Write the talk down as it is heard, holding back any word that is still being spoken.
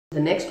The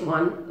next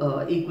one,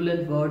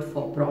 equivalent word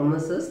for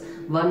promises.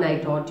 One I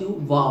taught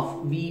you,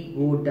 vow,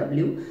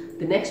 V-O-W.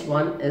 The next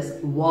one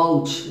is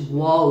vouch,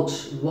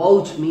 vouch.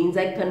 Vouch means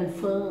I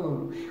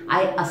confirm,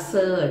 I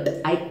assert,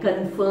 I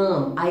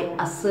confirm, I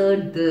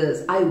assert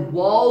this, I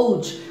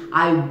vouch,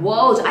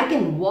 I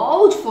can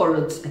vouch for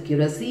its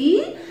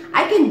accuracy.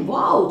 I can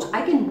vouch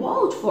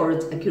for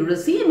its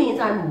accuracy means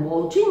I'm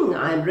vouching,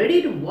 I'm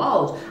ready to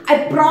vouch.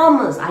 I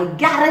promise, I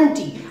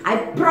guarantee, I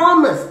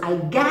promise, I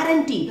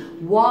guarantee.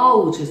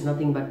 Vouch is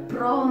nothing but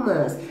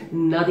promise,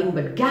 nothing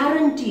but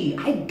guarantee.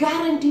 I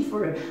guarantee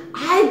for it.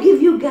 I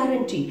give you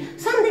guarantee.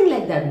 Something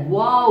like that.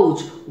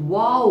 Vouch,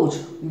 vouch,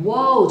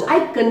 vouch.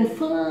 I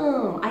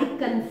confirm, I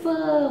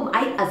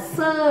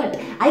assert,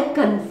 I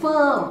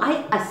confirm,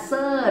 I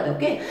assert.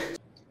 Okay.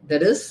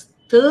 That is,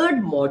 third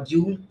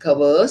module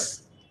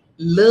covers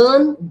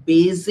learn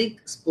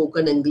basic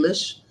spoken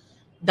English.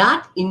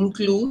 That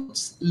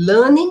includes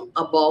learning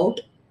about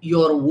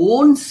your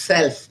own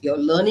self. You're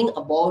learning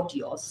about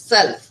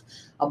yourself,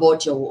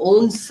 about your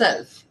own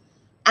self,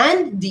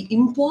 and the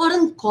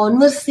important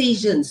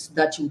conversations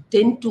that you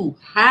tend to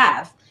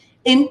have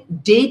in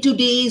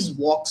day-to-day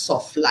walks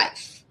of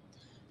life.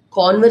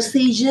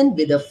 Conversation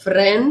with a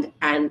friend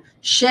and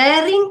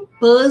sharing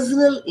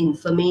personal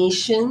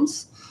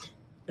informations,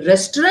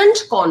 restaurant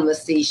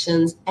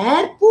conversations,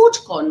 airport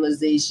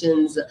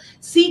conversations,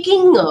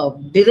 seeking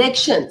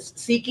directions.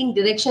 Seeking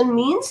direction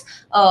means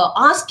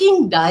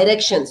asking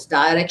directions,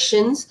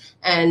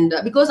 and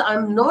because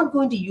I'm not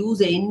going to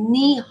use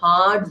any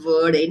hard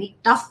word, any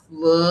tough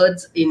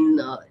words in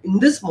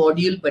this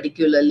module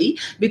particularly,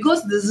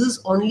 because this is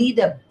only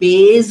the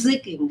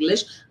basic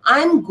English.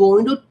 I'm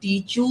going to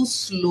teach you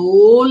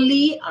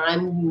slowly.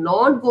 I'm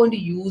not going to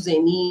use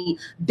any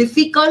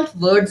difficult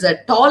words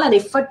at all, and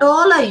if at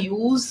all I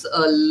use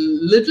a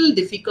little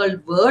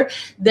difficult word,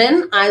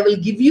 then I will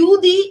give you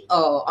the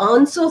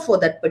answer for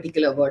that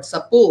particular word.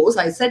 Suppose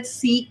I said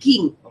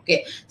seeking.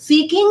 Okay,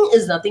 seeking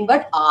is nothing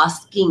but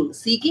asking.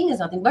 Seeking is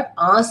nothing but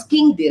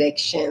asking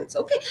directions.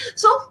 Okay,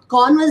 so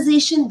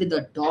conversation with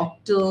a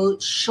doctor,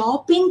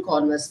 shopping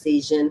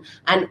conversation,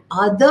 and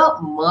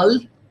other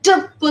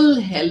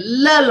multiple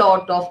hella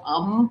lot of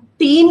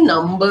umpteen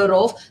number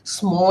of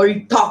small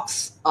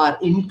talks are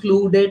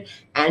included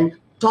and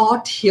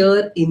taught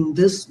here in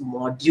this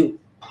module.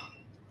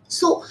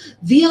 So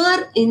we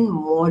are in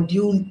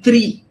module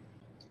 3.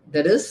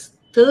 That is,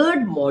 third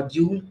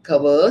module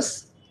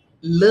covers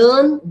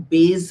learn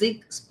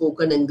basic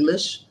spoken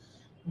English.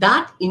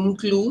 That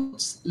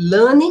includes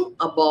learning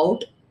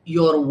about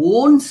your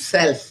own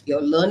self.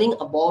 You're learning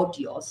about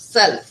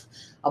yourself,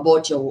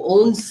 about your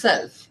own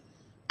self,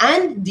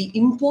 and the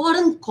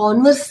important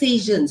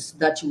conversations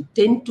that you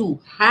tend to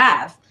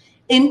have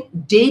in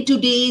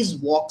day-to-day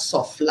walks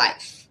of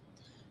life.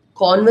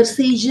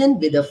 Conversation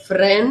with a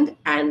friend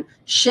and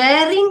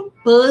sharing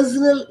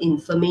personal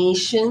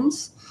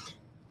informations,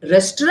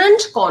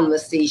 restaurant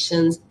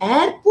conversations,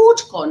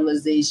 airport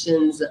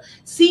conversations,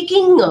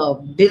 seeking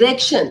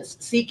directions.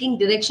 Seeking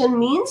direction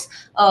means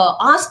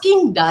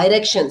asking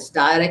directions,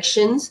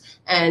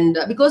 and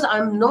because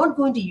I'm not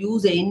going to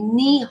use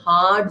any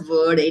hard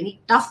word,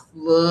 any tough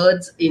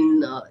words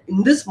in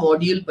this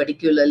module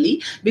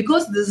particularly,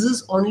 because this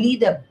is only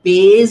the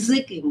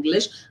basic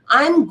English.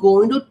 I'm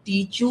going to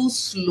teach you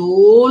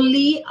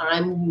slowly.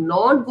 I'm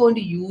not going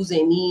to use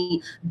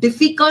any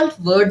difficult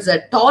words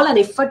at all, and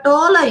if at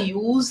all I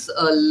use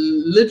a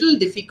little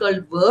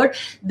difficult word,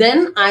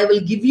 then I will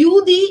give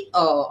you the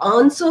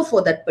answer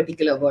for that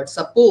particular word.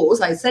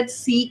 Suppose I said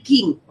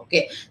seeking.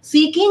 Okay,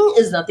 seeking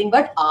is nothing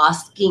but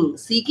asking.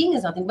 Seeking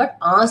is nothing but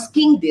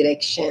asking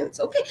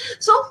directions. Okay,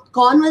 so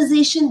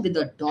conversation with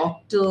a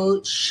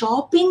doctor,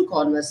 shopping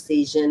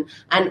conversation,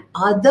 and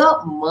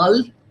other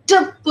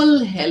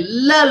multiple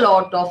hella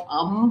lot of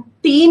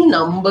umpteen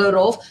number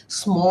of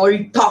small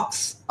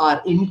talks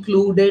are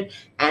included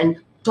and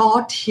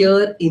taught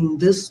here in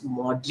this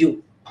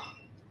module.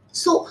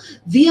 So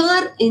we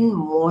are in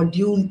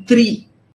module 3.